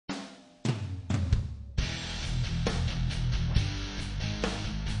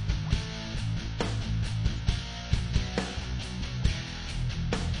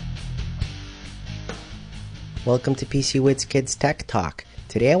Welcome to PC Wits Kids Tech Talk.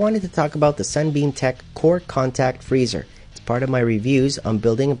 Today I wanted to talk about the Sunbeamtech Core Contact Freezer. It's part of my reviews on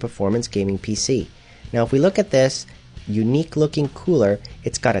building a performance gaming PC. Now if we look at this unique looking cooler,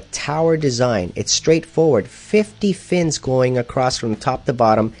 it's got a tower design. It's straightforward, 50 fins going across from top to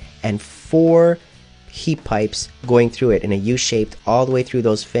bottom and 4 heat pipes going through it in a U-shaped all the way through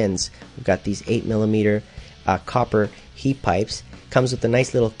those fins. We've got these 8mm copper heat pipes. Comes with the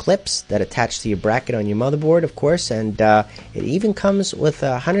nice little clips that attach to your bracket on your motherboard, of course, and it even comes with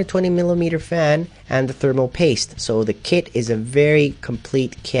a 120mm fan and the thermal paste. So the kit is a very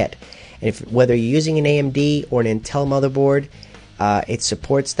complete kit. And whether you're using an AMD or an Intel motherboard, it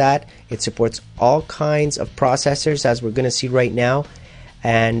supports that. It supports all kinds of processors, as we're going to see right now.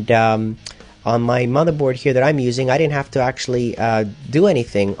 And on my motherboard here that I'm using, I didn't have to actually do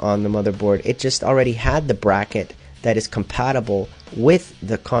anything on the motherboard. It just already had the bracket that is compatible with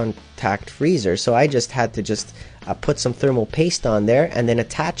the contact freezer, so I just had to put some thermal paste on there and then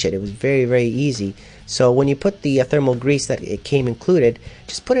attach it. It was very, very easy. So when you put the thermal grease that it came included,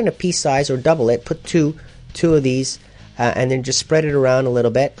 just put in a pea size or double it, put two of these, and then just spread it around a little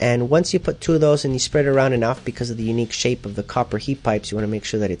bit. And once you put 2 of those and you spread it around enough, because of the unique shape of the copper heat pipes, you want to make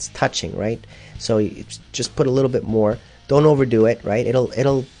sure that it's touching, right? So you just put a little bit more. Don't overdo it, right?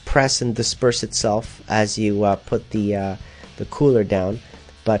 It'll press and disperse itself as you put the cooler down,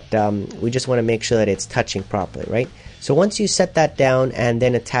 but we just want to make sure that it's touching properly, right? So once you set that down and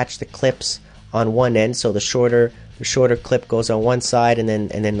then attach the clips on one end, so the shorter clip goes on one side and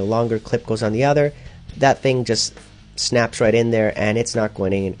then the longer clip goes on the other, that thing just snaps right in there and it's not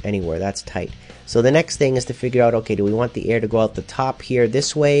going anywhere. That's tight. So the next thing is to figure out, okay, do we want the air to go out the top here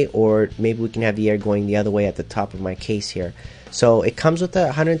this way, or maybe we can have the air going the other way at the top of my case here. So it comes with a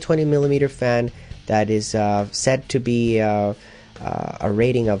 120mm fan that is said to be a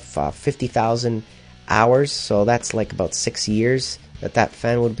rating of 50,000 hours, so that's like about 6 years that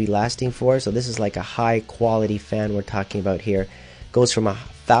fan would be lasting for. So this is like a high quality fan we're talking about here. Goes from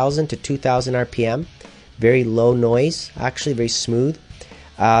 1,000 to 2,000 RPM, very low noise, actually very smooth.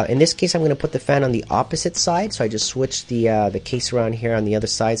 In this case, I'm going to put the fan on the opposite side, so I just switched the case around here on the other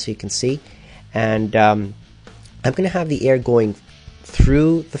side so you can see. And I'm going to have the air going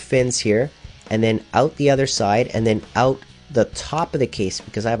through the fins here, and then out the other side, and then out the top of the case,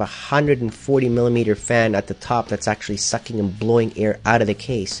 because I have a 140mm fan at the top that's actually sucking and blowing air out of the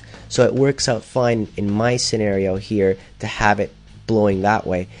case. So it works out fine in my scenario here to have it blowing that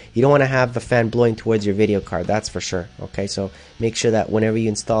way. You don't want to have the fan blowing towards your video card, that's for sure. Okay, so make sure that whenever you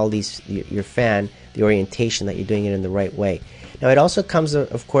install your fan, the orientation, that you're doing it in the right way. Now it also comes,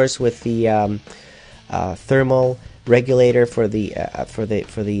 of course, with the thermal regulator for the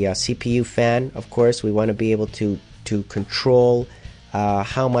CPU fan. Of course, we want to be able to control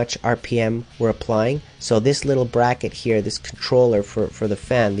how much RPM we're applying. So this little bracket here, this controller for the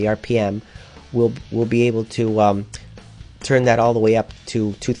fan, the RPM, will be able to turn that all the way up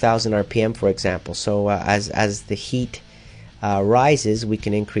to 2,000 RPM, for example. So as the heat rises, we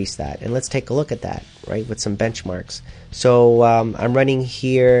can increase that. And let's take a look at that, right, with some benchmarks. So I'm running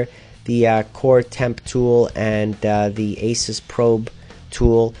here the Core Temp tool and the Asus Probe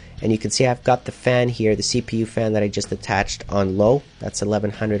tool, and you can see I've got the fan here, the CPU fan that I just attached, on low. That's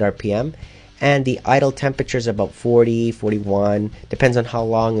 1100 RPM, and the idle temperature is about 40, 41, depends on how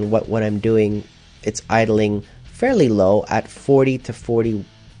long and what I'm doing. It's idling fairly low at 40 to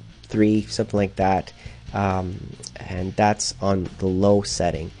 43, something like that, and that's on the low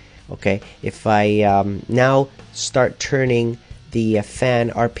setting. Okay, if I now start turning the fan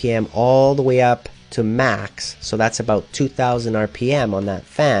RPM all the way up to max, so that's about 2,000 RPM on that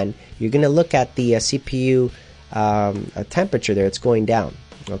fan, you're going to look at the CPU temperature there. It's going down.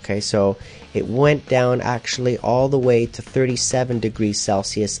 Okay, so it went down actually all the way to 37 degrees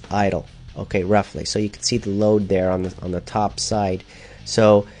Celsius idle. Okay, roughly. So you can see the load there on the top side.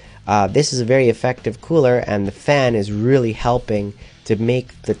 So this is a very effective cooler, and the fan is really helping to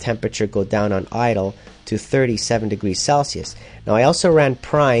make the temperature go down on idle to 37 degrees Celsius. Now I also ran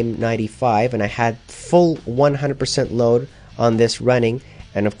Prime 95, and I had full 100% load on this running,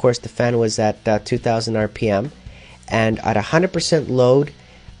 and of course the fan was at 2,000 RPM, and at 100% load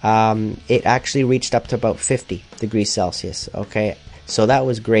it actually reached up to about 50 degrees Celsius. Okay, so that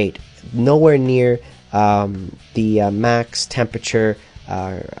was great. Nowhere near the max temperature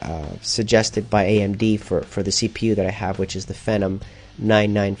suggested by AMD for the CPU that I have, which is the Phenom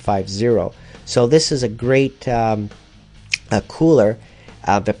 9950. So this is a great cooler.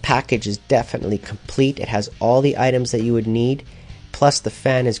 The package is definitely complete. It has all the items that you would need, plus the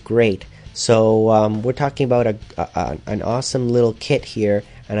fan is great. So we're talking about an awesome little kit here,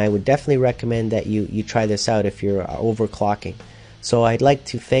 and I would definitely recommend that you try this out if you're overclocking. So I'd like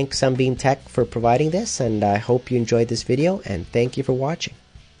to thank Sunbeamtech for providing this, and I hope you enjoyed this video, and thank you for watching.